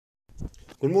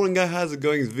Good morning, guys. How's it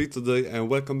going? It's Victor today, and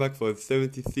welcome back for the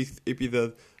 76th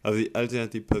episode of the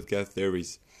Alternative Podcast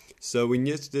series. So, in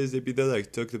yesterday's episode, I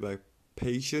talked about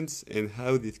patience and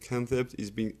how this concept is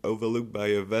being overlooked by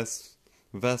a vast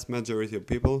majority of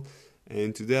people.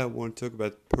 And today, I want to talk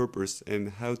about purpose and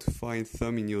how to find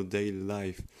some in your daily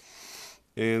life.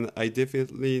 And I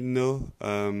definitely know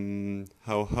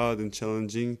how hard and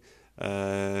challenging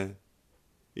it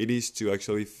is to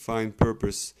actually find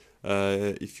purpose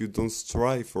if you don't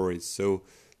strive for it. So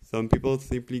some people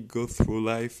simply go through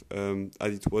life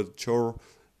as it was a chore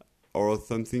or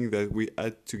something that we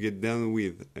had to get done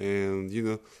with.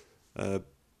 And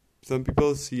some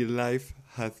people see life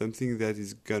as something that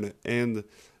is gonna end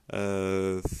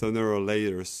sooner or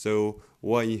later. So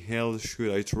why in hell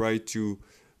should I try to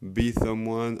be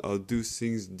someone or do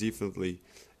things differently?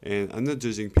 And I'm not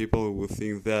judging people who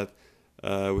think that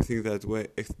way,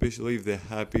 especially if they're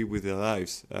happy with their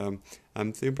lives.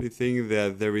 I'm simply thinking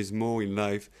that there is more in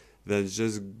life than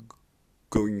just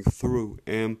going through,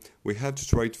 and we have to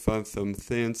try to find some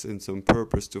sense and some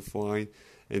purpose to find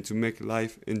and to make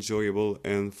life enjoyable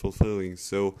and fulfilling.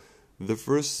 So the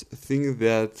first thing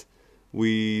that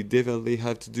we definitely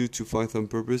have to do to find some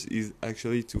purpose is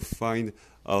actually to find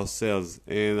ourselves.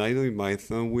 And I know it might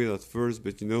sound weird at first,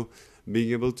 but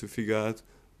being able to figure out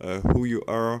who you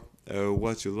are,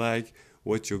 what you like,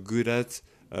 what you're good at,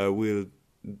 will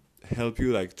help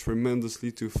you like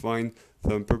tremendously to find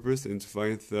some purpose and to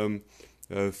find some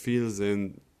fields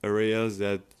and areas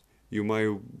that you might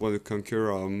want to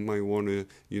conquer or might want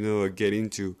to get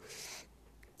into.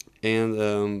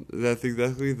 And that's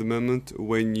exactly the moment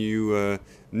when you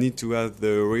need to have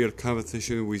the real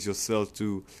conversation with yourself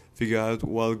to figure out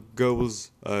what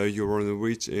goals you want to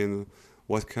reach and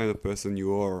what kind of person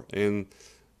you are. And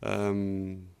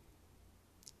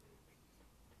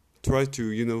try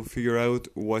to figure out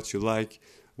what you like,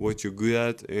 what you're good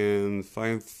at, and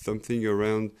find something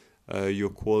around your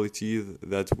qualities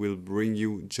that will bring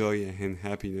you joy and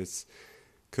happiness.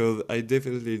 Because I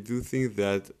definitely do think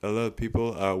that a lot of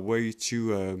people are way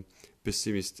too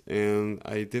pessimist, and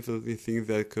I definitely think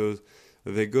that because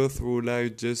they go through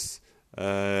life just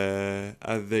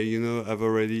as they have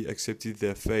already accepted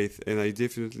their faith. And I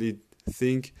definitely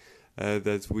think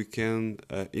that we can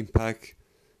impact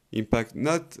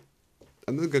not,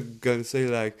 I'm not gonna say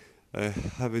like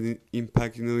have an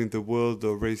impact in the world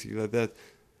or anything like that.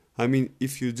 I mean,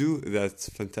 if you do, that's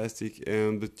fantastic.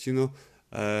 But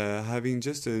having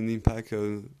just an impact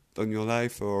on your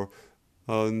life or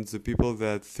on the people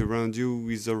that surround you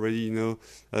is already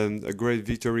a great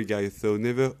victory, guys. So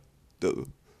never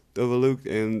overlook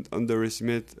and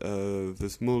underestimate the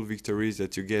small victories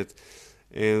that you get.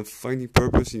 And finding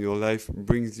purpose in your life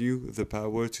brings you the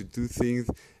power to do things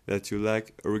that you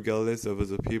like, regardless of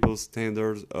other people's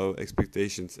standards or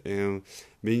expectations. And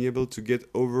being able to get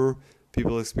over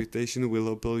people's expectations will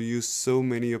open you so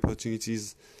many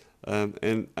opportunities.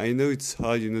 And I know it's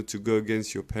hard, to go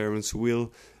against your parents'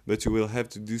 will, but you will have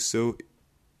to do so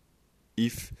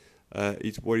if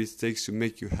it's what it takes to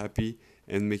make you happy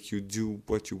and make you do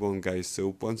what you want, guys.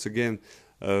 So once again,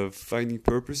 finding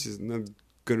purpose is not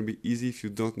gonna be easy if you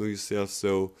don't know yourself.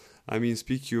 So I mean,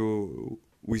 speak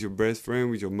with your best friend,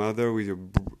 with your mother, with your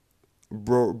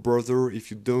brother,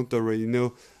 if you don't already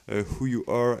know who you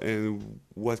are and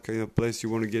what kind of place you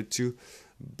want to get to.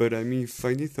 But I mean,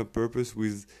 finding some purpose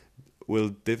will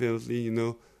definitely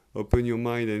open your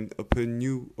mind and open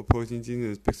new opportunities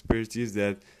and perspectives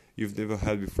that you've never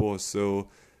had before. So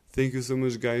thank you so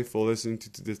much, guys, for listening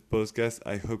to this podcast.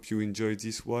 I hope you enjoyed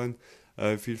this one.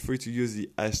 Feel free to use the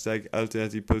hashtag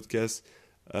Alternative Podcast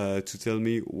to tell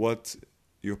me what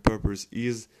your purpose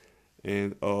is,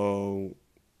 and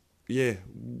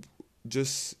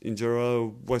just in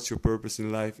general, what's your purpose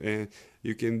in life. And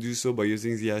you can do so by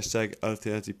using the hashtag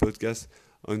Alternative Podcast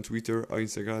on Twitter or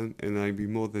Instagram, and I'll be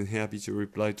more than happy to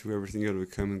reply to every single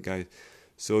comment, guys.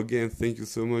 So again, thank you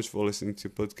so much for listening to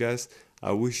the podcast.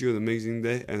 I wish you an amazing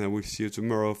day, and I will see you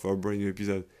tomorrow for a brand new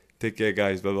episode. Take care,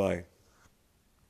 guys. Bye bye.